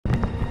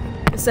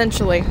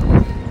Essentially.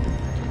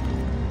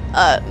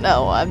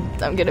 No,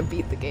 I'm gonna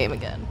beat the game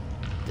again.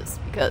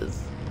 Just because.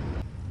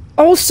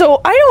 Also,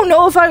 I don't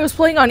know if I was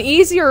playing on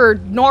easy or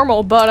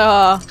normal, but,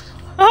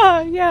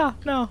 yeah,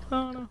 no, I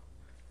don't know.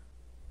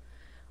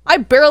 I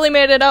barely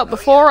made it out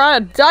before. I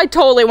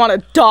totally want to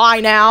die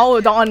now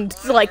on,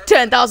 like,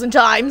 10,000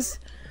 times.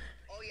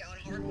 Oh yeah, on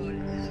hard mode.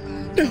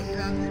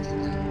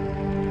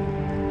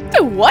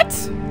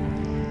 What?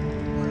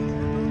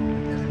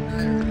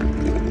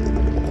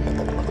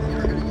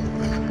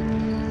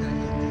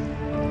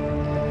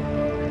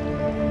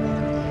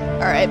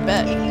 Alright,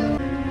 bet.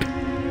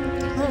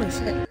 Holy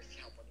shit.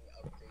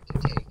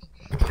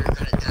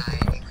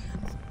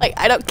 Like,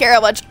 I don't care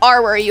how much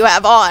armor you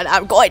have on,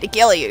 I'm going to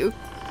kill you.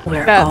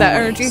 We're that always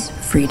energy.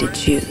 free to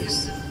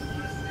choose.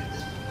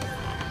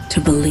 To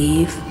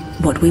believe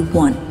what we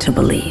want to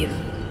believe.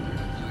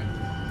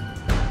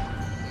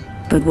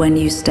 But when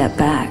you step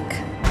back,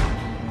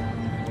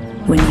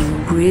 when you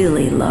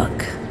really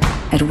look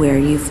at where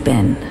you've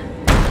been,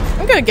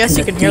 I'm gonna guess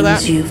you can hear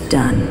that. things you've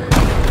done,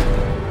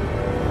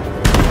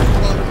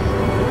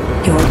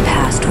 your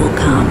past will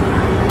come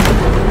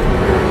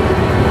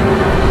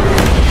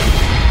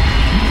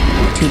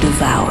to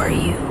devour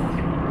you.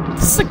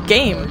 This is a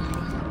game.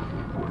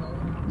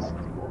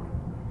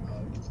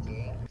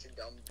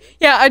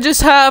 Yeah, I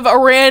just have a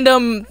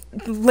random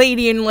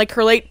lady in like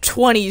her late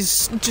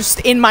 20s just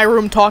in my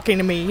room talking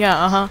to me.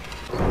 Yeah, uh-huh.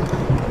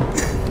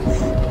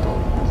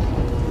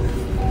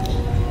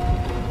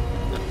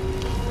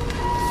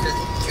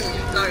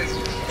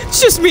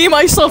 It's just me,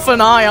 myself,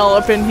 and I all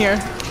up in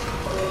here.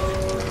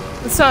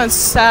 It sounds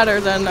sadder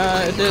than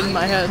it did in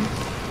my head.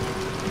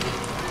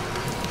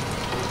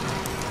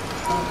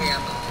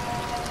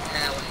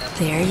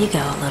 There you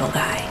go, little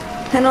guy.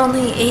 And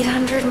only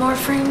 800 more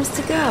frames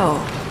to go.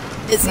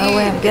 Is No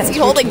way I'm getting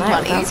through holding tonight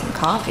money? without some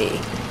coffee.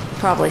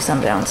 Probably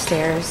some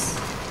downstairs.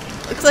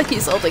 Looks like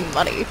he's holding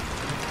money.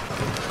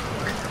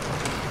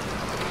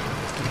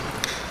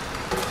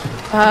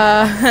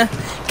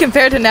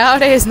 Compared to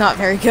nowadays, not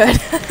very good.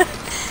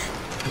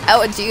 How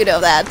would you know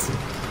that?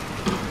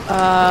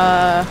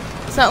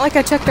 It's not like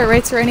I checked our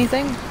rates or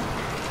anything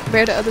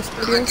compared to other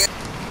studios.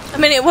 I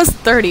mean, it was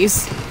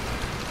 30s.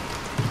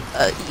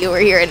 You were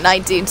here in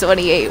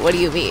 1928, what do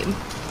you mean?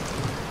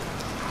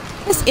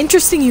 It's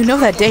interesting you know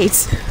that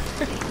date.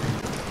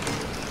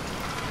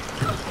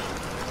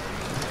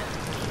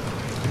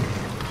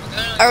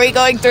 Are we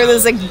going through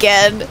this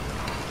again?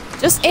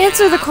 Just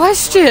answer the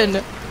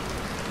question!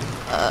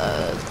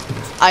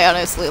 I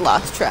honestly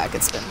lost track,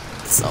 it's been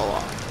so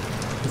long.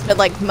 It's been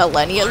like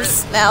millennia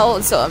now,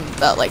 so I'm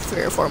about like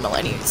 3 or 4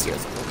 millennia years old.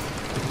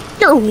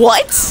 You're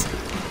what?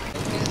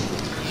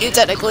 You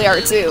technically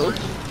are too.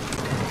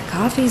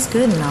 Coffee's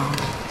good and all,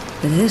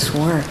 but this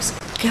work's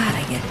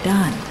gotta get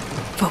done.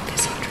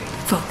 Focus, Audrey,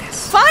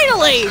 focus.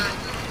 Finally!